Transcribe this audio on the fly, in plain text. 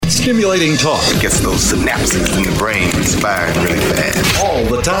Stimulating talk. It gets those synapses in the brain firing really fast. All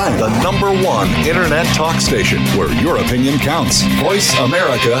the time. The #1 Internet talk station where your opinion counts.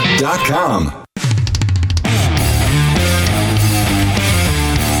 VoiceAmerica.com.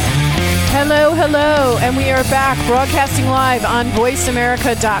 Hello, and we are back broadcasting live on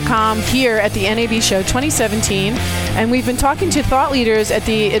VoiceAmerica.com here at the NAB Show 2017. And we've been talking to thought leaders at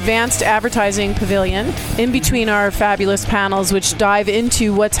the Advanced Advertising Pavilion in between our fabulous panels, which dive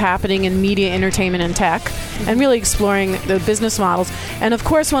into what's happening in media, entertainment, and tech, and really exploring the business models. And of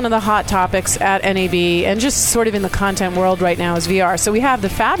course, one of the hot topics at NAB and just sort of in the content world right now is VR. So we have the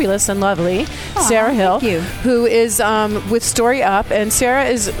fabulous and lovely Sarah Hill, who is with Story Up. And Sarah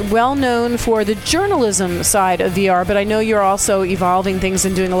is well known for the journalism side of VR, but I know you're also evolving things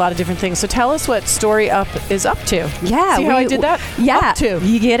and doing a lot of different things. So tell us what Story Up is up to. Yeah. See how I did that? Yeah. Up to.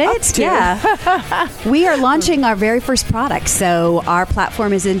 You get it? Up to. Yeah. We are launching our very first product. So our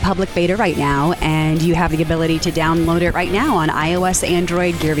platform is in public beta right now, and you have the ability to download it right now on iOS,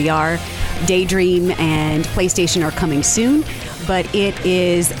 Android, Gear VR, Daydream, and PlayStation are coming soon. But it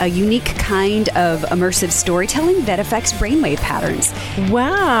is a unique kind of immersive storytelling that affects brainwave patterns.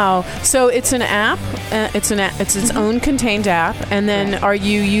 Wow! So it's an app. It's its own contained app. And then, are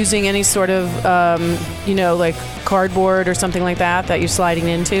you using any sort of, like cardboard or something like that you're sliding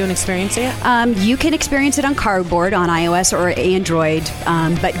into and experiencing it? You can experience it on cardboard on iOS or Android,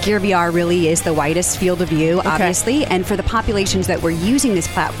 but Gear VR really is the widest field of view, obviously. And for the populations that we're using this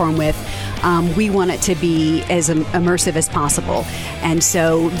platform with, we want it to be as immersive as possible. And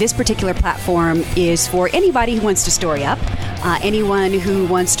so this particular platform is for anybody who wants to story up, anyone who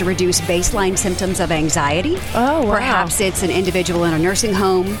wants to reduce baseline symptoms of anxiety. Oh, wow. Perhaps it's an individual in a nursing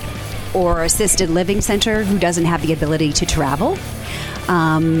home or assisted living center who doesn't have the ability to travel,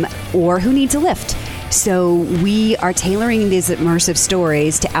 or who needs a lift. So we are tailoring these immersive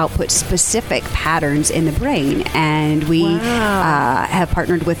stories to output specific patterns in the brain. And we have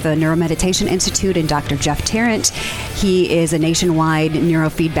partnered with the Neuromeditation Institute and Dr. Jeff Tarrant. He is a nationwide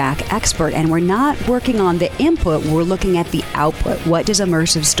neurofeedback expert. And we're not working on the input, we're looking at the output. What does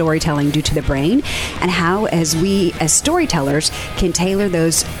immersive storytelling do to the brain? And how, as we, as storytellers, can tailor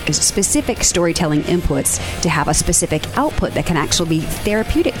those specific storytelling inputs to have a specific output that can actually be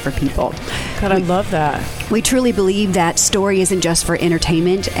therapeutic for people. God, I love that. We truly believe that story isn't just for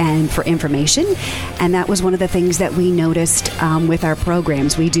entertainment and for information, and that was one of the things that we noticed with our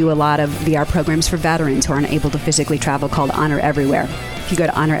programs. We do a lot of VR programs for veterans who aren't able to physically travel called Honor Everywhere. If you go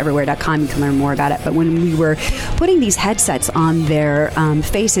to honoreverywhere.com, you can learn more about it. But when we were putting these headsets on their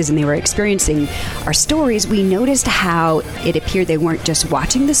faces and they were experiencing our stories, we noticed how it appeared they weren't just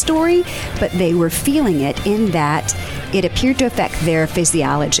watching the story, but they were feeling it in that it appeared to affect their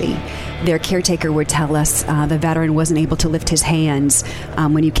physiology. Their caretaker would tell us the veteran wasn't able to lift his hands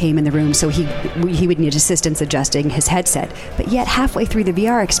when you came in the room, so he would need assistance adjusting his headset. But yet halfway through the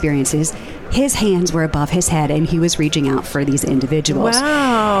VR experiences, his hands were above his head and he was reaching out for these individuals.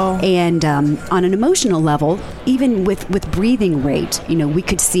 Wow. And on an emotional level, even with breathing rate, we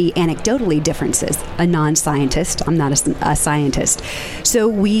could see anecdotally differences. A non-scientist, I'm not a scientist. So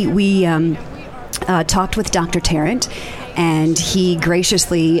we talked with Dr. Tarrant, and he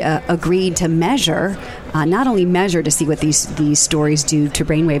graciously agreed to measure, not only measure to see what these stories do to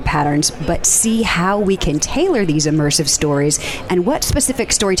brainwave patterns, but see how we can tailor these immersive stories and what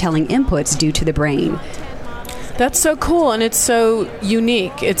specific storytelling inputs do to the brain. That's so cool, and it's so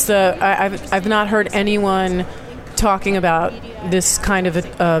unique. I've not heard anyone talking about this kind of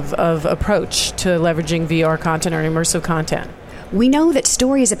approach to leveraging VR content or immersive content. We know that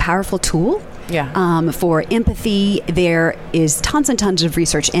story is a powerful tool. Yeah. For empathy. There is tons and tons of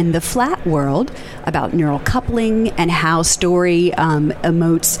research in the flat world about neural coupling and how story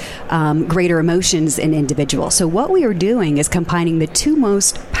emotes greater emotions in individuals. So what we are doing is combining the two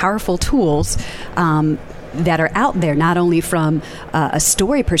most powerful tools that are out there, not only from a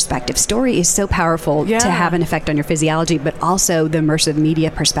story perspective. Story is so powerful to have an effect on your physiology, but also the immersive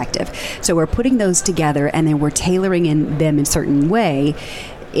media perspective. So we're putting those together, and then we're tailoring them in a certain way.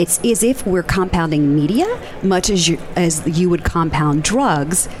 It's as if we're compounding media, much as you would compound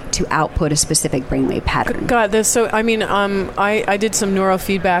drugs to output a specific brainwave pattern. God, I did some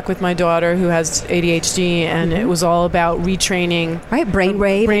neurofeedback with my daughter who has ADHD, and it was all about retraining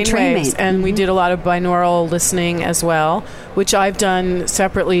brainwave entrainment. And we did a lot of binaural listening as well, which I've done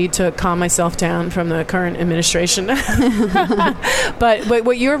separately to calm myself down from the current administration. But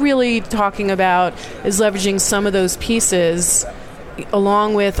what you're really talking about is leveraging some of those pieces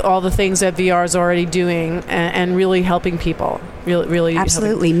along with all the things that VR is already doing and really helping people. Really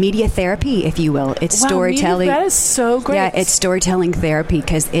absolutely media therapy, if you will. It's storytelling. That is so great. Yeah, it's storytelling therapy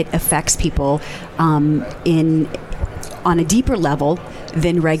because it affects people on a deeper level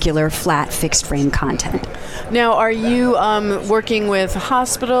than regular flat fixed frame content. Now, are you working with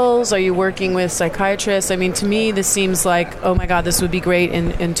hospitals? Are you working with psychiatrists? I mean, to me, this seems like, oh my God, this would be great.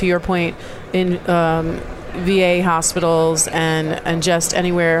 And to your point, in VA hospitals and just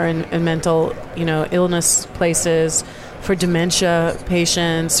anywhere in mental, illness places, for dementia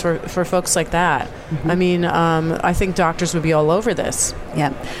patients, for folks like that. I mean, I think doctors would be all over this.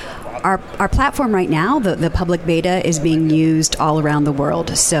 Yeah. Our platform right now, the public beta, is being used all around the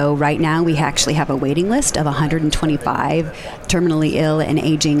world. So right now we actually have a waiting list of 125 terminally ill and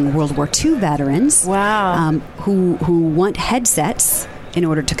aging World War II veterans. Wow. Who want headsets in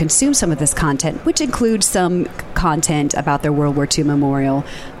order to consume some of this content, which includes some content about their World War II memorial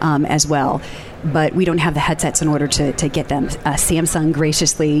as well. But we don't have the headsets in order to get them. Samsung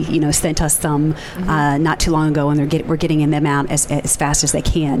graciously, sent us some not too long ago, and we're getting them out as fast as they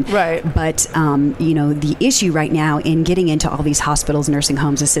can. Right. But the issue right now in getting into all these hospitals, nursing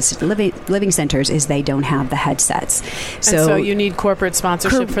homes, assisted living centers is they don't have the headsets. So you need corporate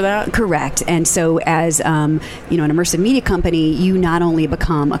sponsorship for that. Correct. And so as an immersive media company, you not only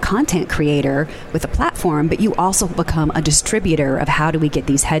become a content creator with a platform, but you also become a distributor of how do we get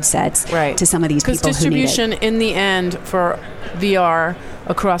these headsets to some of these people who need it. Because distribution in the end for VR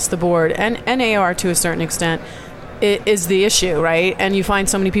across the board and AR to a certain extent is the issue, right? And you find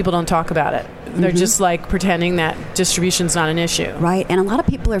so many people don't talk about it. They're just like pretending that distribution's not an issue. Right. And a lot of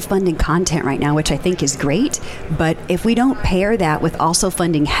people are funding content right now, which I think is great. But if we don't pair that with also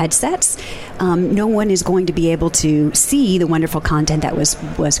funding headsets, no one is going to be able to see the wonderful content that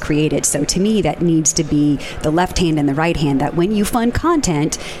was created. So to me, that needs to be the left hand and the right hand, that when you fund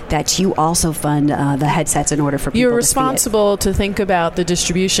content, that you also fund the headsets in order for people to see it. You're responsible to think about the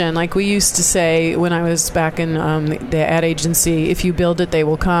distribution. Like we used to say when I was back in the ad agency, if you build it, they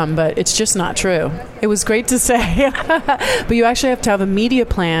will come. But it's just not true. It was great to say, but you actually have to have a media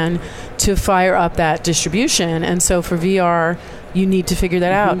plan to fire up that distribution. And so for VR, you need to figure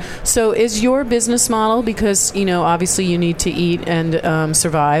that out. So is your business model, because, obviously you need to eat and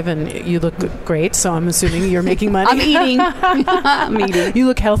survive, and you look great, so I'm assuming you're making money. I'm eating. You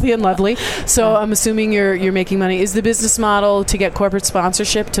look healthy and lovely. So I'm assuming you're making money. Is the business model to get corporate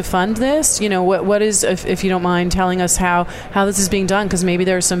sponsorship to fund this? What is, if you don't mind telling us how this is being done, because maybe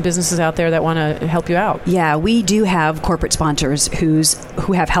there are some businesses out there that want to help you out. Yeah, we do have corporate sponsors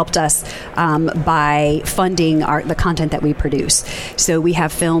who have helped us by funding the content that we produce. So we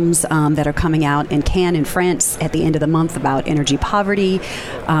have films that are coming out in Cannes in France at the end of the month about energy poverty.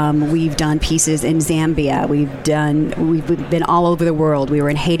 We've done pieces in Zambia. We've been all over the world. We were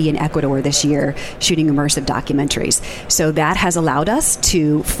in Haiti and Ecuador this year shooting immersive documentaries. So that has allowed us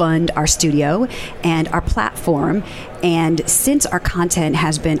to fund our studio and our platform. And since our content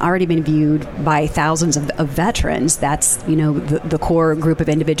has already been viewed by thousands of veterans, that's the core group of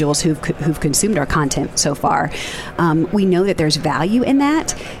individuals who've consumed our content so far. We know that there's value in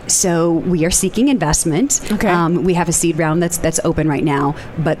that, so we are seeking investment. Okay. We have a seed round that's open right now,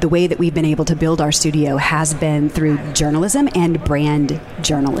 but the way that we've been able to build our studio has been through journalism and brand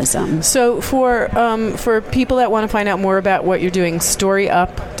journalism. So for people that want to find out more about what you're doing,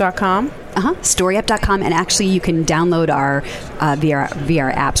 StoryUp.com. StoryUp.com, and actually you can download our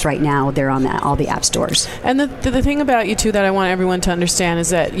VR apps right now. They're on all the app stores. And the thing about you too that I want everyone to understand is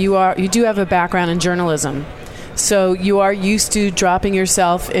that you do have a background in journalism. So you are used to dropping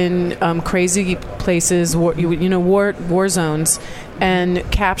yourself in crazy places, war zones,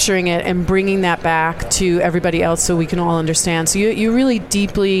 and capturing it and bringing that back to everybody else so we can all understand. So you're really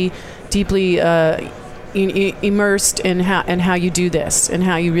deeply immersed in how you do this and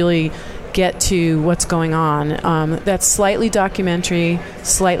how you really get to what's going on. That's slightly documentary,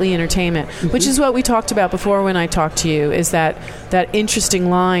 slightly entertainment, which is what we talked about before when I talked to you, is that interesting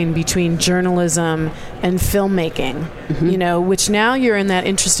line between journalism and filmmaking, which now you're in that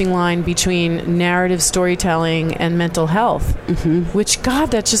interesting line between narrative storytelling and mental health, which,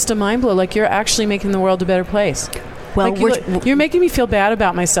 God, that's just a mind blow. Like, you're actually making the world a better place. Well, you're making me feel bad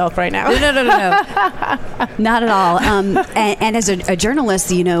about myself right now. No. Not at all. And as a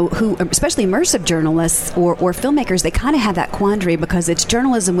journalist, who, especially immersive journalists or filmmakers, they kind of have that quandary because it's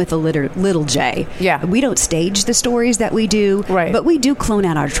journalism with a little j. Yeah. We don't stage the stories that we do, right, but we do clone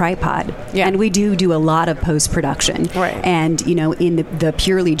out our tripod. Yeah. And we do a lot of post-production. Right. And, in the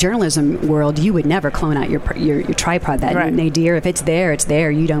purely journalism world, you would never clone out your tripod. That nadir, if it's there, it's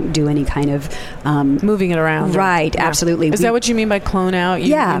there. You don't do any kind of moving it around. Right. absolutely. Is that what you mean by clone out?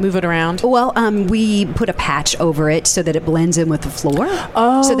 You move it around? Well, we put a patch over it so that it blends in with the floor.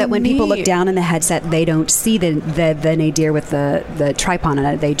 Oh, so that when people look down in the headset, they don't see the nadir with the tripod on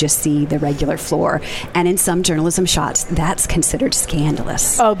it. They just see the regular floor. And in some journalism shots, that's considered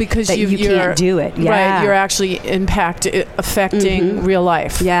scandalous. Oh, because you can't do it. Yeah. Right, you're actually affecting real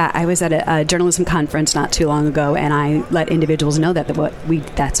life. Yeah, I was at a journalism conference not too long ago, and I let individuals know that's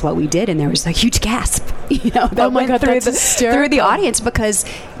what we did, and there was a huge gasp, that went through the audience, because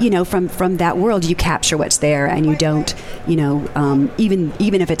from that world you capture what's there, and you don't even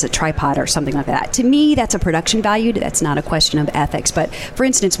if it's a tripod or something like that. To me, that's a production value. That's not a question of ethics. But for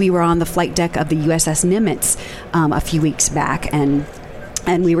instance, we were on the flight deck of the USS Nimitz a few weeks back, and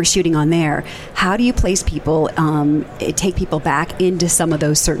we were shooting on there. How do you place people, take people back into some of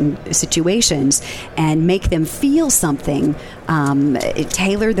those certain situations and make them feel something,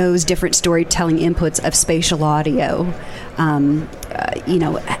 tailor those different storytelling inputs of spatial audio,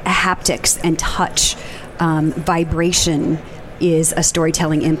 haptics and touch, vibration is a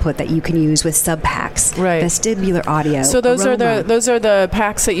storytelling input that you can use with subpacks, right. Vestibular audio. So those are the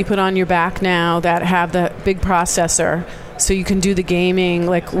packs that you put on your back now that have the big processor. So you can do the gaming,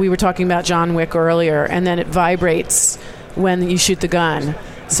 like we were talking about John Wick earlier, and then it vibrates when you shoot the gun.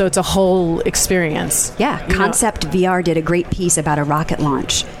 So it's a whole experience. Yeah, Concept VR did a great piece about a rocket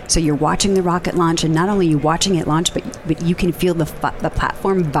launch. So you're watching the rocket launch, and not only are you watching it launch, but you can feel the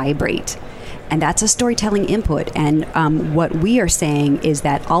platform vibrate. And that's a storytelling input. And what we are saying is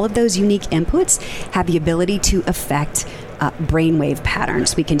that all of those unique inputs have the ability to affect brainwave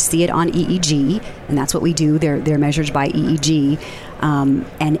patterns. We can see it on EEG, and that's what we do. They're measured by EEG.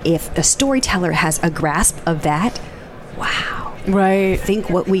 And if a storyteller has a grasp of that, wow. Right. Think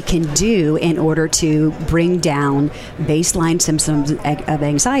what we can do in order to bring down baseline symptoms of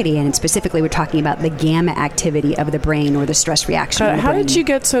anxiety. And specifically, we're talking about the gamma activity of the brain, or the stress reaction of the brain. How did you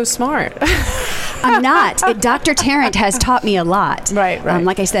get so smart? I'm not. Dr. Tarrant has taught me a lot. Right.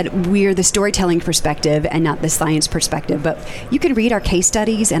 Like I said, we're the storytelling perspective and not the science perspective. But you can read our case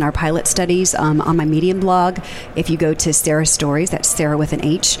studies and our pilot studies on my Medium blog. If you go to Sarah's Stories, that's Sarah with an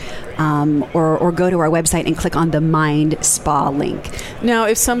H, or go to our website and click on the Mind Spa link. Now,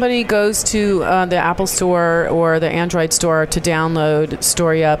 if somebody goes to the Apple Store or the Android Store to download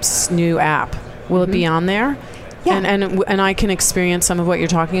StoryUp's new app, will it be on there? Yeah. And I can experience some of what you're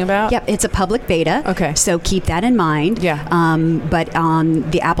talking about? Yep, it's a public beta. Okay. So keep that in mind. Yeah. But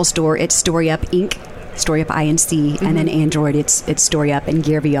on the Apple Store, it's StoryUp Inc., StoryUp INC, and then Android, it's StoryUp and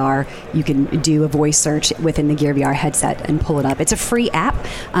Gear VR. You can do a voice search within the Gear VR headset and pull it up. It's a free app.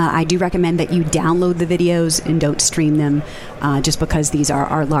 I do recommend that you download the videos and don't stream them, just because these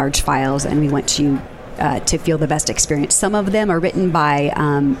are large files, and we want you to feel the best experience. Some of them are written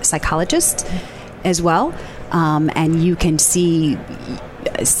by psychologists as well. And you can see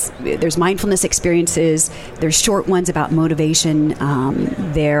there's mindfulness experiences, there's short ones about motivation,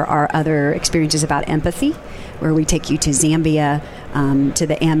 there are other experiences about empathy, where we take you to Zambia, to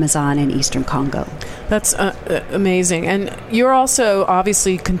the Amazon and Eastern Congo. That's amazing. And you're also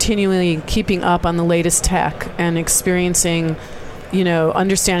obviously continually keeping up on the latest tech and experiencing,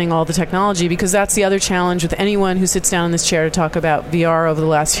 understanding all the technology, because that's the other challenge with anyone who sits down in this chair to talk about VR over the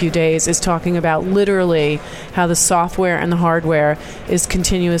last few days, is talking about literally how the software and the hardware is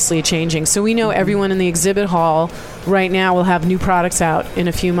continuously changing. So we know everyone in the exhibit hall right now will have new products out in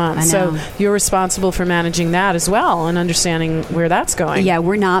a few months. So you're responsible for managing that as well and understanding where that's going. Yeah,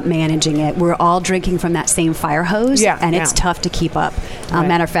 we're not managing it. We're all drinking from that same fire hose, and it's tough to keep up. Right.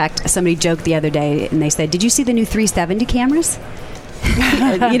 Matter of fact, somebody joked the other day, and they said, "Did you see the new 370 cameras?"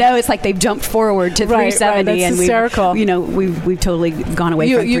 It's like they've jumped forward to 370, that's and hysterical. We've totally gone away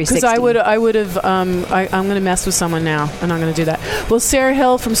from 360. Because I would have. I'm going to mess with someone now, and I'm going to do that. Well, Sarah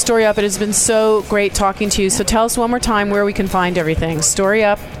Hill from StoryUp, it has been so great talking to you. So tell us one more time where we can find everything.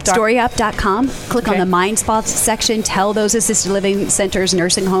 StoryUp.com. Click on the Mind Spa section. Tell those assisted living centers,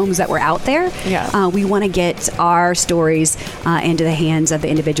 nursing homes that we're out there. Yeah. We want to get our stories into the hands of the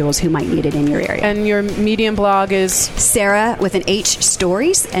individuals who might need it in your area. And your Medium blog is Sarah with an H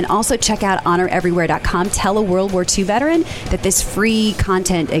Stories. And also check out honoreverywhere.com. Tell a World War II veteran that this free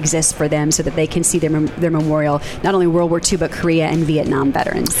content exists for them, so that they can see their memorial, not only World War II, but Korea and Vietnam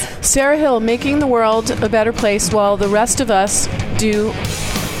veterans. Sarah Hill, making the world a better place while the rest of us do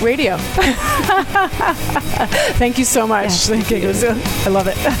radio. Thank you so much. Yes, thank you. I love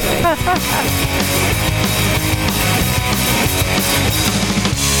it.